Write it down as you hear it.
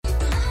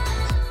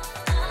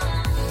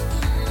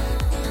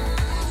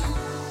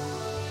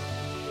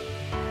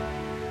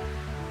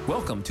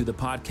Welcome to the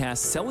podcast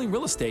Selling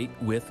Real Estate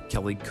with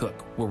Kelly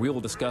Cook, where we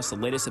will discuss the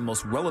latest and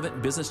most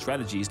relevant business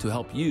strategies to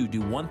help you do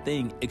one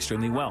thing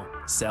extremely well: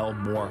 sell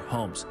more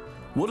homes.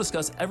 We'll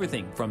discuss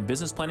everything from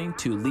business planning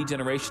to lead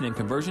generation and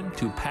conversion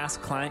to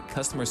past client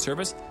customer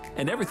service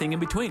and everything in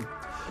between.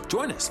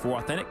 Join us for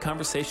authentic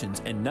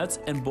conversations and nuts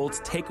and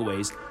bolts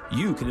takeaways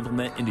you can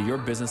implement into your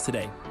business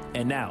today.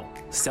 And now,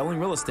 Selling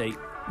Real Estate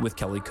with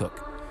Kelly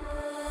Cook.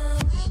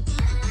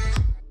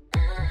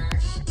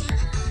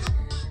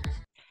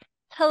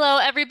 Hello,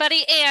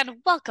 everybody, and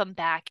welcome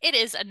back. It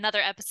is another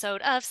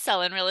episode of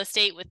Selling Real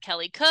Estate with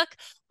Kelly Cook.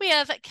 We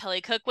have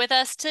Kelly Cook with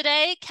us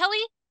today. Kelly,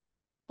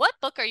 what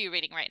book are you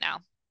reading right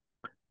now?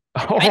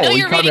 I know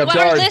you're reading one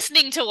or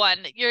listening to one.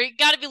 You're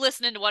got to be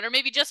listening to one, or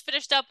maybe just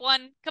finished up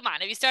one. Come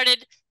on, have you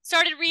started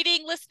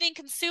reading, listening,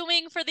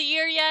 consuming for the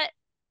year yet?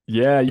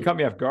 Yeah, you caught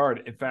me off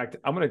guard. In fact,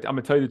 I'm gonna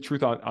tell you the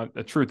truth on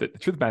the truth. The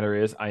truth of the matter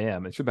is, The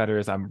truth of the matter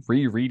is, I'm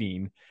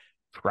rereading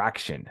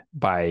Traction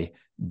by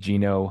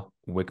Gino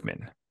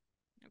Wickman.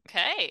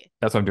 Okay.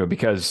 That's what I'm doing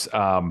because,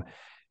 when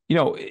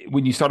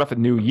you start off a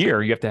new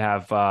year, you have to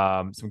have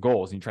some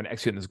goals and you're trying to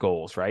execute those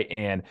goals, right?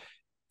 And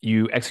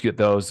you execute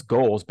those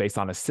goals based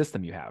on a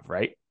system you have,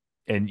 right?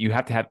 And you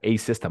have to have a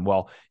system.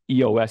 Well,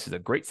 EOS is a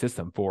great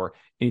system for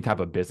any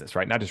type of business,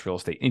 right? Not just real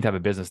estate, any type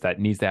of business that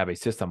needs to have a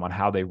system on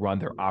how they run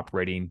their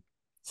operating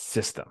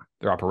system,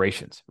 their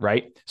operations,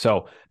 right?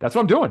 So that's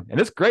what I'm doing.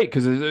 And it's great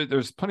because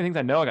there's plenty of things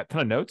I know. I got a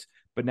ton of notes.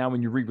 But now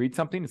when you reread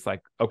something, it's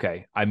like,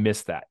 okay, I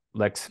missed that.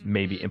 Let's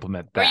maybe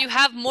implement that. Or you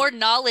have more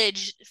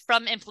knowledge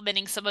from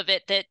implementing some of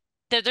it that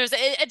there's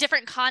a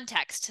different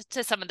context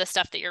to some of the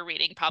stuff that you're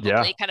reading, probably.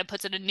 Yeah. It kind of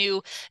puts it in a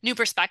new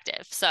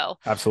perspective. So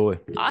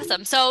absolutely.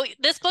 Awesome. So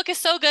this book is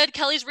so good.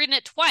 Kelly's reading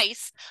it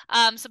twice.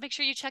 So make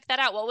sure you check that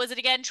out. What was it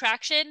again?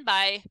 Traction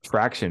by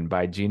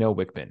Gino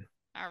Wickman.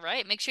 All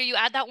right. Make sure you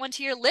add that one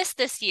to your list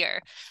this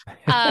year.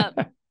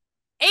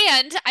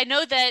 And I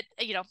know that,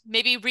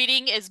 maybe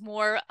reading is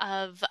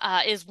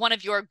is one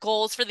of your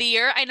goals for the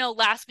year. I know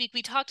last week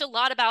we talked a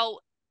lot about,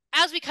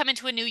 as we come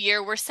into a new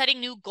year, we're setting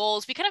new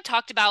goals. We kind of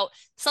talked about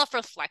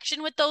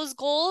self-reflection with those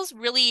goals,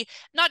 really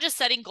not just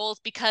setting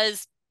goals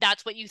because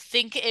that's what you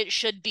think it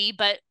should be,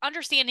 but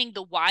understanding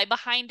the why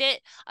behind it,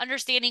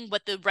 understanding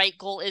what the right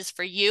goal is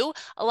for you,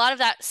 a lot of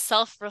that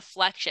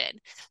self-reflection.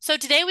 So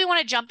today we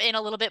want to jump in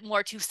a little bit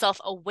more to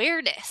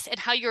self-awareness and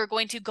how you're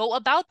going to go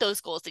about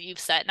those goals that you've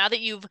set. Now that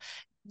you've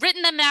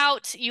written them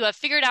out, you have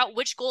figured out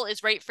which goal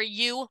is right for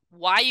you,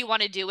 why you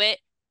want to do it.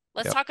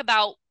 Let's talk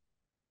about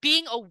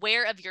being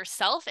aware of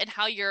yourself and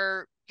how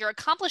you're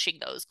accomplishing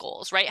those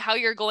goals, right? How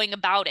you're going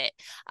about it.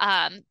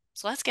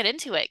 So let's get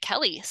into it.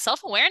 Kelly,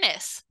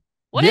 self-awareness.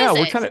 What is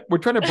it? We're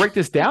trying to break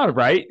this down,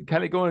 right?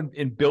 Kind of going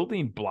in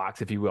building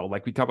blocks, if you will.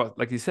 Like we talk about,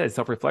 like you said,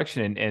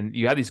 self-reflection, and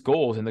you have these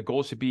goals, and the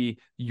goals should be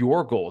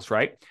your goals,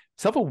 right?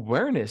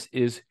 Self-awareness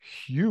is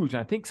huge.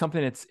 And I think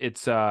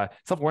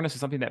self-awareness is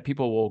something that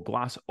people will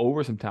gloss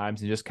over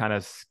sometimes and just kind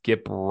of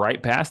skip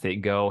right past it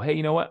and go, hey,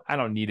 you know what? I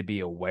don't need to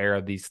be aware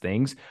of these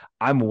things.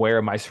 I'm aware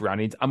of my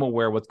surroundings. I'm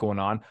aware of what's going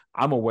on.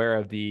 I'm aware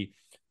of the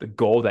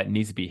goal that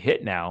needs to be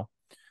hit now.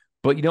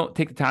 But you don't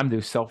take the time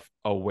to self-reflect,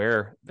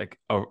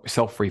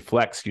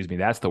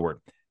 that's the word.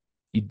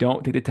 You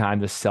don't take the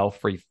time to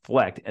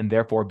self-reflect and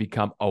therefore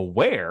become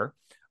aware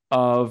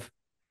of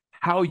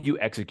how you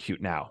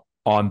execute now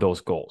on those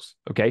goals,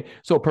 okay?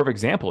 So a perfect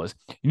example is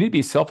you need to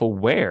be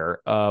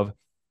self-aware of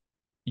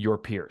your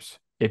peers.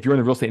 If you're in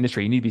the real estate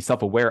industry, you need to be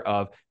self-aware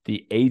of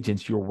the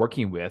agents you're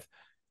working with,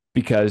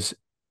 because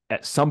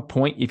at some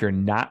point, if you're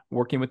not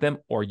working with them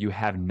or you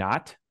have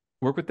not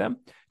worked with them,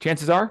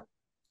 chances are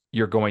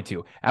you're going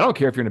to. I don't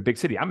care if you're in a big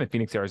city. I'm in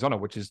Phoenix, Arizona,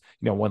 which is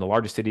one of the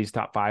largest cities,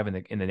 top 5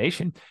 in the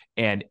nation,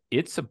 and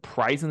it's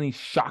surprisingly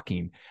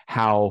shocking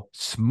how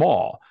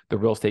small the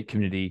real estate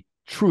community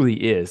truly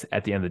is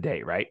at the end of the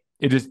day, right?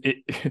 It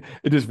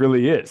just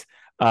really is.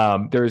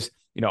 There's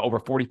over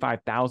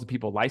 45,000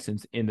 people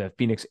licensed in the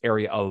Phoenix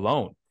area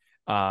alone,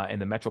 in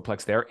the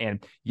Metroplex there,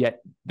 and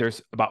yet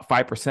there's about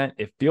 5%.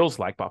 It feels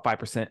like about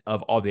 5%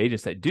 of all the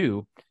agents that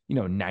do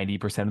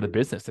 90% of the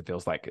business. It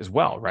feels like as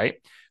well, right?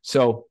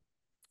 So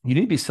you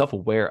need to be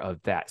self-aware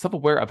of that,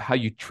 self-aware of how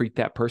you treat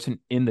that person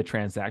in the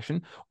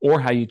transaction, or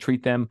how you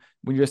treat them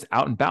when you're just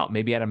out and about,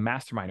 maybe at a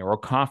mastermind or a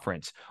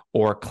conference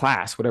or a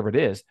class, whatever it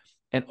is,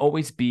 and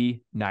always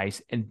be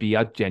nice and be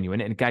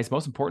genuine. And guys,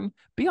 most important,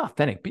 be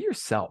authentic, be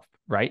yourself,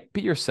 right?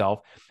 Be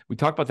yourself. We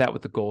talked about that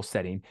with the goal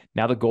setting.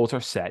 Now the goals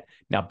are set.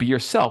 Now be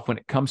yourself when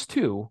it comes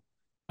to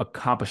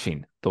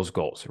accomplishing those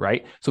goals,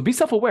 right? So be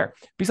self-aware.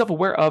 Be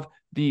self-aware of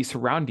the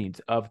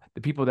surroundings of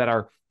the people that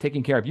are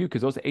taking care of you,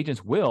 because those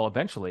agents will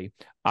eventually,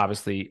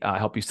 obviously,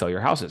 help you sell your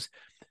houses.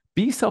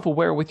 Be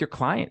self-aware with your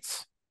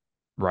clients,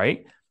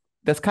 right?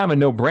 That's kind of a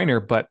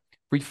no-brainer, but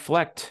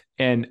reflect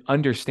and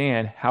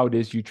understand how it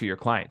is you treat your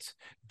clients.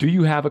 Do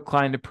you have a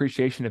client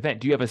appreciation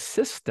event? Do you have a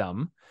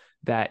system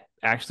that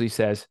actually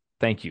says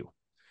thank you?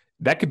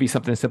 That could be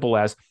something as simple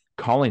as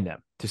calling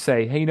them to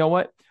say, hey, you know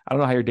what? I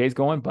don't know how your day's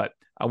going, but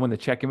I want to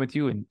check in with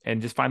you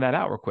and just find that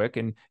out real quick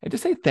and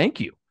just say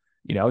thank you.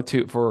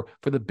 for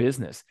the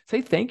business.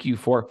 Say thank you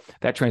for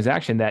that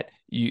transaction that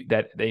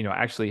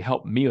actually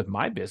helped me with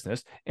my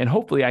business. And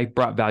hopefully I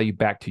brought value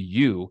back to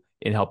you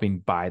in helping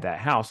buy that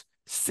house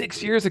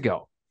 6 years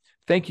ago.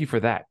 Thank you for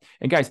that.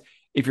 And guys,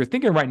 if you're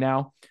thinking right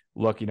now,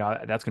 look,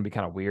 that's going to be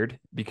kind of weird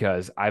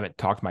because I haven't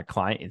talked to my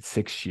client in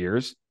 6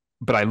 years,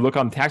 but I look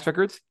on tax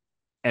records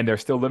and they're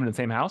still living in the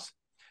same house.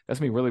 That's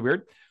going to be really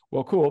weird.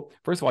 Well, cool.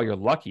 First of all, you're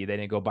lucky they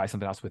didn't go buy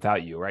something else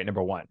without you, right?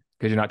 Number one,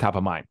 because you're not top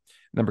of mind.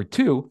 Number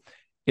two,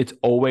 it's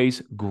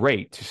always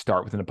great to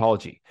start with an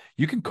apology.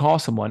 You can call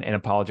someone and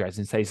apologize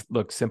and say,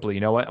 look, simply,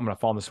 you know what? I'm going to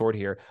fall on the sword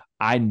here.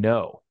 I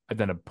know I've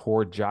done a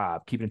poor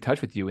job keeping in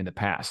touch with you in the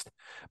past,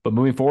 but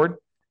moving forward,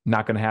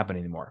 not going to happen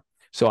anymore.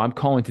 So I'm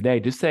calling today.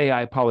 Just say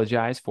I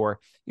apologize for,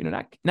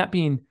 not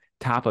being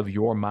top of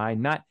your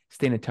mind, not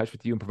staying in touch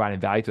with you and providing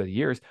value through the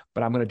years,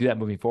 but I'm going to do that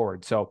moving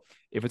forward. So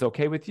if it's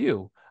okay with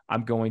you,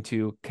 I'm going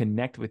to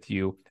connect with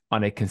you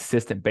on a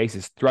consistent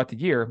basis throughout the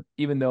year,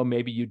 even though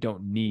maybe you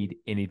don't need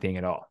anything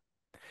at all,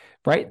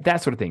 right?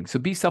 That sort of thing. So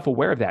be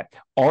self-aware of that.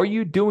 Are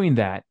you doing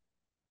that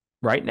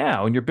right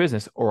now in your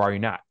business or are you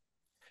not?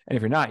 And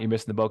if you're not, you're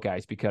missing the boat,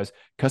 guys, because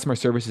customer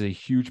service is a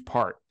huge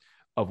part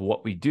of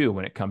what we do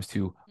when it comes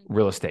to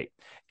real estate.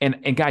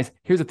 And guys,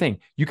 here's the thing.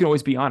 You can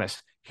always be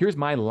honest. Here's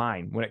my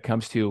line when it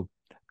comes to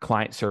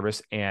client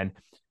service and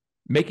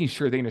making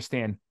sure they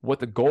understand what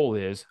the goal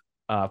is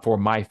for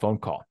my phone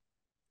call.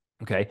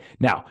 Okay.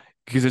 Now,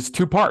 because it's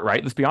two-part,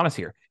 right? Let's be honest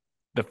here.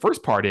 The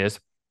first part is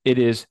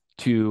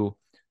to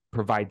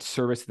provide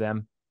service to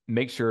them,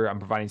 make sure I'm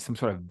providing some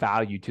sort of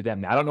value to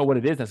them. Now, I don't know what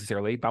it is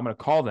necessarily, but I'm going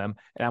to call them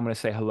and I'm going to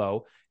say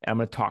hello and I'm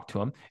going to talk to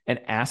them and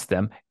ask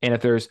them. And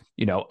if there's,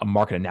 a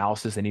market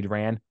analysis they need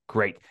ran,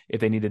 great.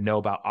 If they need to know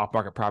about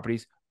off-market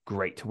properties,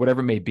 great. Whatever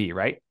it may be,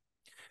 right?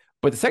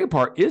 But the second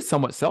part is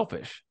somewhat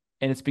selfish.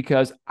 And it's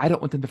because I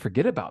don't want them to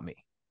forget about me,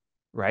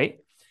 right?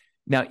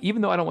 Now,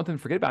 even though I don't want them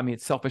to forget about me,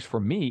 it's selfish for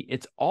me.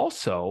 It's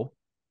also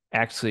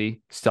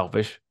actually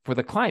selfish for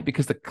the client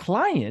because the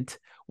client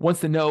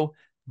wants to know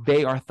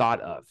they are thought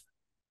of,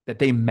 that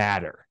they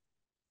matter,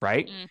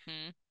 right?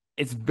 Mm-hmm.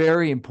 It's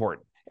very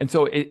important. And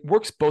so it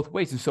works both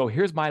ways. And so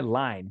here's my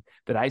line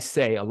that I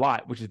say a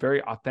lot, which is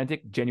very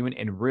authentic, genuine,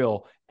 and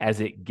real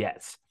as it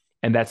gets.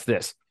 And that's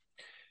this.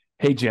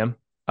 Hey, Jim,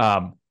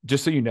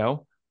 just so you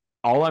know,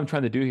 all I'm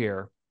trying to do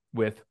here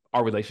with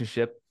our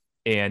relationship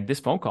and this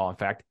phone call, in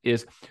fact,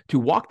 is to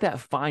walk that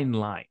fine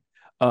line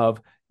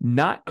of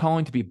not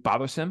calling to be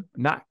bothersome,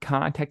 not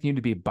contacting you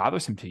to be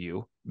bothersome to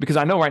you, because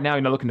I know right now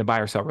you're not looking to buy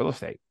or sell real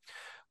estate,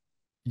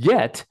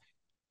 yet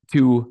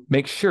to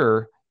make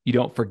sure you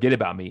don't forget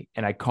about me.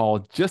 And I call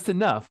just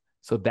enough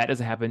so that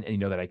doesn't happen and you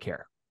know that I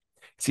care.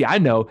 See, I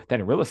know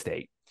that in real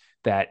estate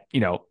that,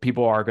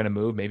 people are going to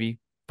move maybe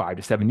 5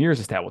 to 7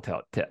 years, as that will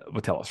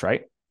tell us,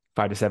 right?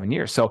 5 to 7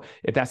 years. So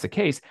if that's the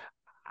case,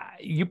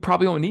 you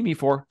probably don't need me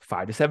for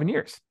 5 to 7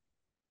 years,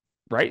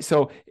 right?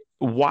 So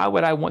why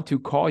would I want to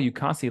call you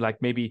constantly?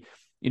 Like maybe,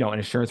 an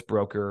insurance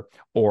broker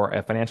or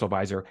a financial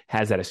advisor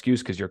has that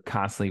excuse because you're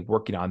constantly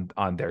working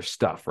on their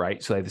stuff,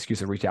 right? So they have the excuse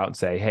to reach out and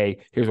say, hey,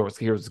 here's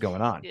what's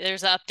going on.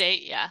 There's an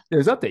update. Yeah.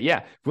 There's an update.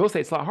 Yeah. Real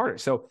estate's a lot harder.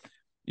 So,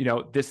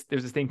 there's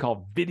this thing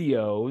called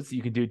videos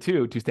you can do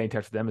too, to stay in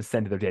touch with them and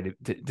send to their data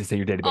to say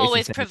your database.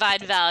 Always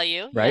provide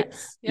value. Right.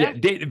 Yes. Yeah.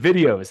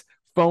 Videos,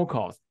 phone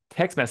calls,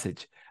 text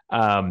message.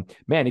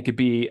 It could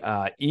be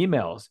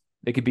emails.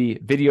 They could be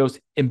videos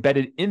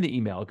embedded in the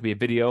email. It could be a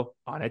video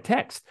on a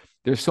text.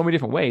 There's so many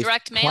different ways.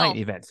 Direct mail. Client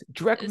events.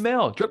 Direct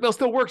mail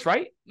still works,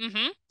 right?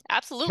 Mm-hmm.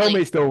 Absolutely.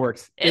 Homemade still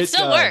works. It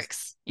still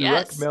works.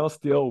 Direct mail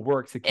still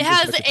works. It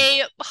has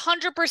a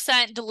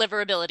 100%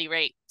 deliverability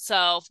rate.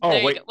 So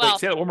wait,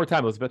 say that one more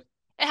time, Elizabeth.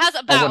 It has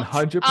about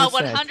 100%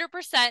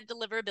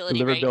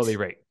 deliverability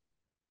rate.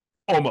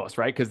 Almost,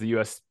 right? Because the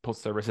U.S.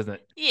 Postal Service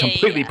isn't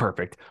completely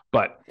perfect.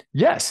 But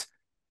yes.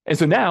 And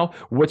so now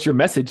what's your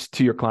message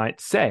to your client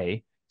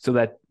say so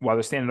that while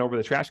they're standing over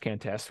the trash can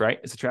test, right?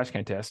 It's a trash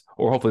can test,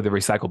 or hopefully the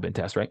recycle bin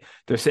test, right?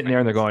 They're sitting there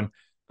and they're going,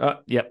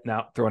 yep,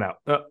 now throw it out,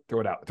 throw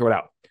it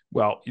out.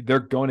 Well, they're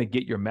going to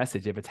get your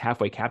message if it's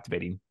halfway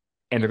captivating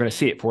and they're going to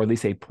see it for at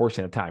least a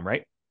portion of time,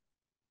 right?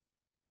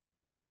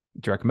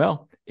 Direct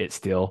mail, it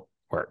still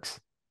works.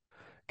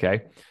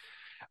 Okay.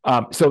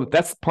 So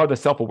that's part of the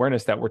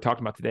self-awareness that we're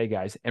talking about today,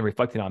 guys, and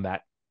reflecting on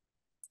that.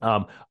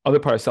 Other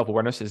part of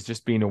self-awareness is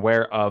just being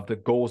aware of the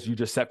goals you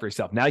just set for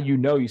yourself. Now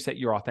you set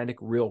your authentic,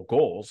 real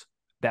goals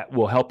that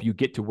will help you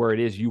get to where it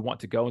is you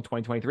want to go in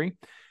 2023.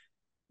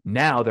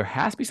 Now there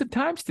has to be some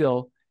time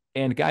still.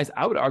 And guys,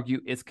 I would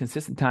argue it's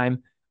consistent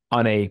time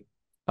on a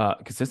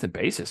consistent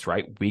basis,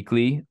 right?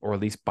 Weekly or at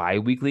least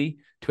bi-weekly,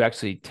 to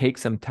actually take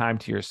some time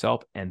to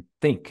yourself and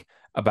think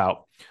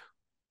about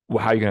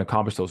how you're going to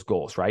accomplish those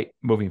goals, right?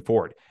 Moving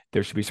forward,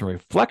 there should be some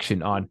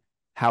reflection on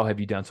how have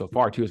you done so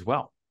far too as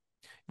well.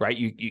 Right?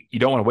 You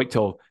don't want to wait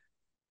till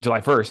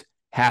July 1st,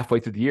 halfway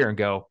through the year and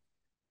go,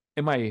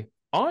 am I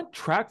on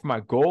track for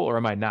my goal or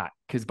am I not?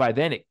 Because by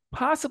then it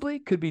possibly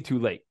could be too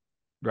late,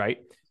 right?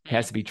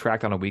 has to be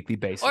tracked on a weekly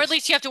basis. Or at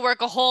least you have to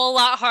work a whole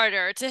lot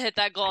harder to hit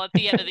that goal at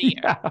the end of the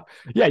year.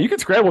 Yeah, you can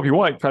scramble if you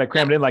want, try to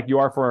cram it in like you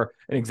are for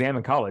an exam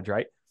in college,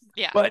 right?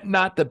 Yeah. But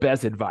not the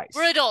best advice.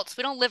 We're adults.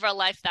 We don't live our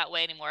life that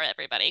way anymore,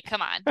 everybody.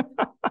 Come on.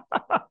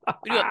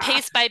 We do it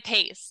pace by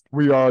pace.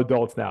 We are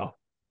adults now.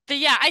 But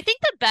yeah, I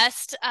think the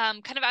best,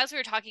 kind of as we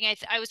were talking,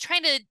 I was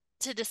trying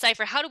to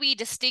decipher how do we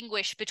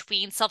distinguish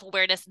between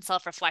self-awareness and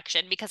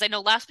self-reflection, because I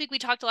know last week we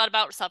talked a lot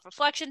about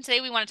self-reflection.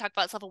 Today we want to talk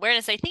about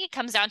self-awareness. I think it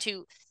comes down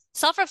to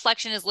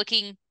self-reflection is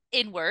looking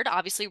inward,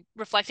 obviously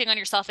reflecting on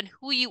yourself and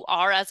who you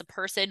are as a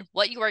person,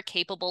 what you are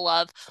capable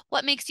of,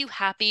 what makes you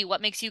happy,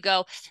 what makes you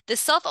go. The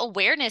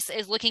self-awareness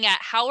is looking at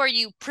how are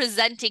you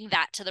presenting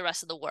that to the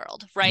rest of the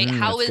world, right?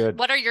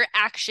 What are your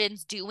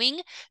actions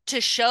doing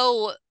to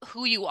show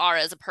who you are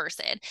as a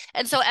person?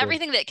 And so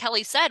everything that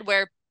Kelly said,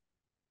 where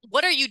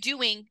what are you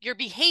doing, your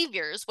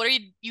behaviors, what are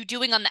you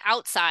doing on the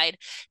outside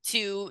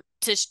to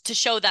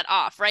show that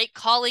off, right?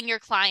 Calling your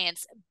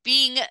clients,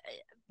 being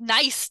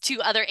nice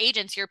to other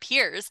agents, your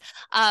peers.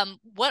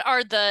 What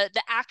are the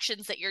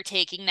actions that you're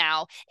taking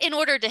now in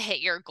order to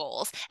hit your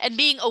goals, and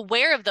being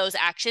aware of those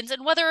actions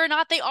and whether or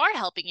not they are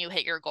helping you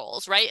hit your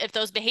goals, right? If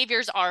those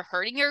behaviors are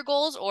hurting your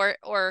goals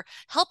or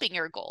helping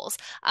your goals.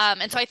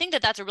 And so I think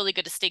that that's a really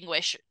good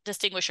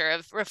distinguisher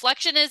of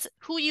reflection is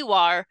who you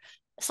are.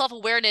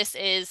 Self-awareness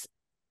is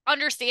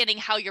understanding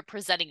how you're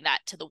presenting that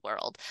to the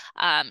world,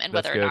 and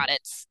whether or not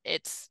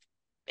it's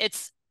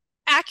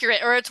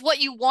accurate or it's what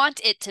you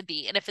want it to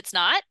be. And if it's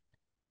not,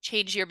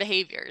 change your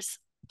behaviors.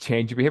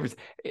 And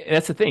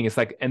that's the thing. It's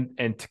like, and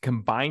to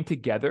combine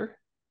together,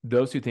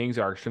 those two things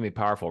are extremely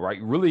powerful,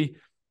 right? Really,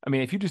 I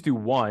mean, if you just do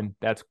one,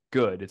 that's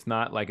good. It's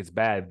not like it's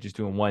bad just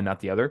doing one,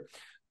 not the other.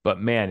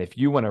 But man, if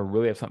you want to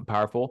really have something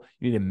powerful,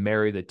 you need to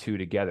marry the two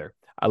together.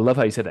 I love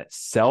how you said that.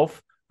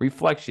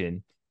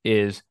 Self-reflection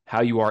is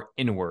how you are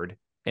inward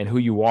and who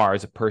you are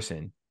as a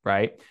person,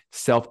 right?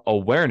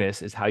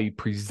 Self-awareness is how you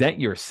present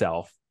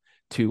yourself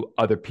to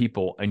other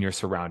people and your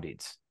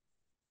surroundings.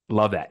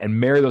 Love that. And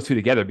marry those two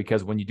together,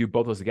 because when you do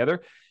both those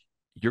together,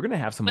 you're going to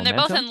have some momentum.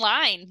 When they're both in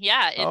line.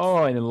 Yeah.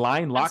 And in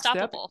line, lockstep.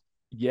 Unstoppable.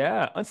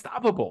 Yeah.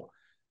 Unstoppable,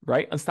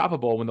 right?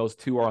 Unstoppable when those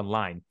two are in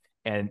line.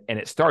 And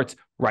it starts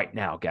right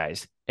now,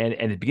 guys. And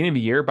at the beginning of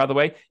the year, by the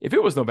way, if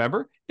it was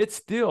November, it's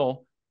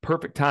still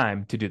perfect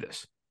time to do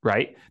this,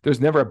 right?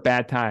 There's never a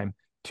bad time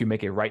to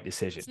make a right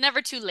decision. It's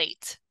never too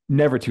late.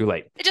 Never too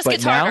late. It just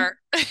gets harder.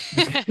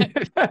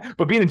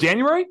 But being in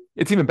January,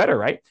 it's even better,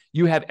 right?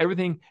 You have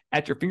everything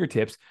at your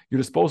fingertips, your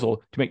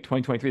disposal to make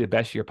 2023 the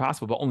best year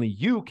possible, but only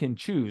you can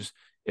choose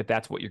if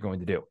that's what you're going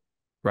to do,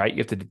 right? You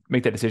have to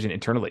make that decision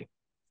internally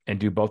and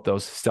do both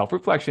those,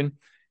 self-reflection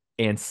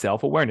and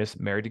self-awareness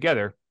married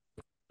together.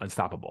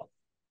 Unstoppable.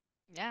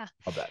 Yeah.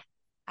 Love that.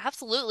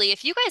 Absolutely.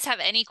 If you guys have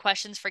any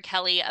questions for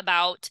Kelly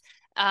about,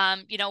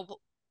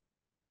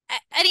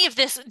 any of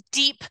this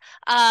deep,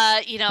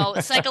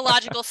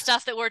 psychological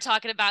stuff that we're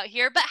talking about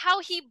here, but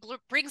how he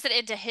brings it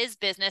into his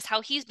business,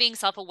 how he's being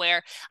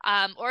self-aware,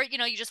 or,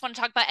 you just want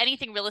to talk about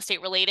anything real estate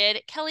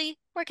related, Kelly,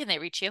 where can they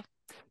reach you?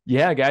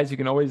 Yeah, guys, you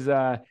can always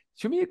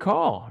shoot me a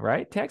call,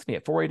 right? Text me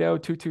at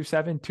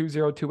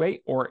 480-227-2028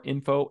 or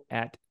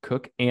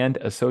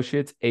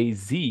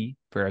info@cookandassociatesaz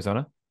for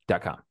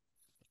Arizona.com.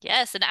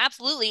 Yes, and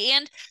absolutely.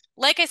 And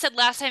like I said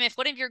last time, if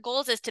one of your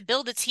goals is to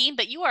build a team,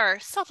 but you are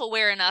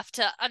self-aware enough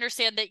to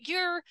understand that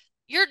you're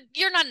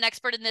not an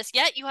expert in this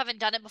yet, you haven't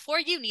done it before,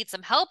 you need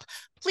some help,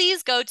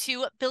 please go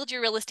to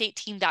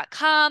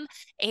buildyourrealestateteam.com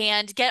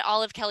and get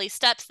all of Kelly's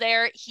steps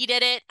there. He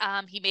did it.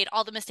 He made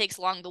all the mistakes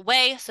along the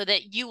way so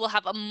that you will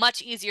have a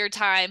much easier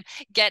time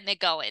getting it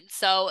going.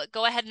 So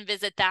go ahead and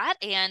visit that.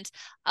 And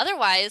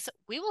otherwise,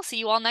 we will see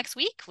you all next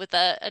week with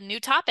a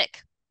new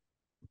topic.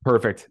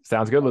 Perfect.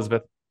 Sounds good,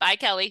 Elizabeth. Bye,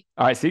 Kelly.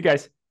 All right. See you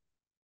guys.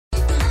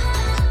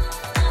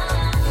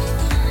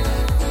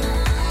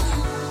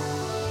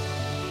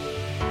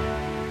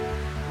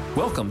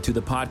 Welcome to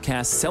the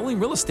podcast Selling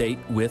Real Estate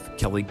with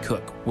Kelly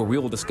Cook, where we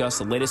will discuss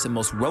the latest and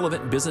most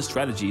relevant business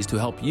strategies to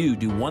help you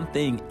do one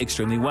thing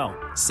extremely well: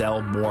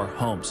 sell more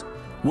homes.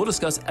 We'll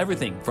discuss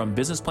everything from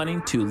business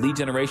planning to lead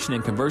generation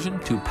and conversion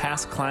to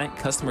past client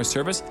customer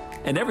service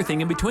and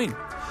everything in between.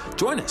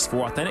 Join us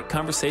for authentic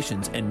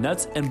conversations and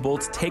nuts and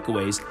bolts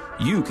takeaways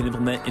you can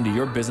implement into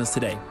your business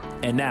today.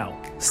 And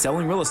now,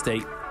 Selling Real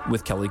Estate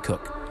with Kelly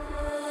Cook.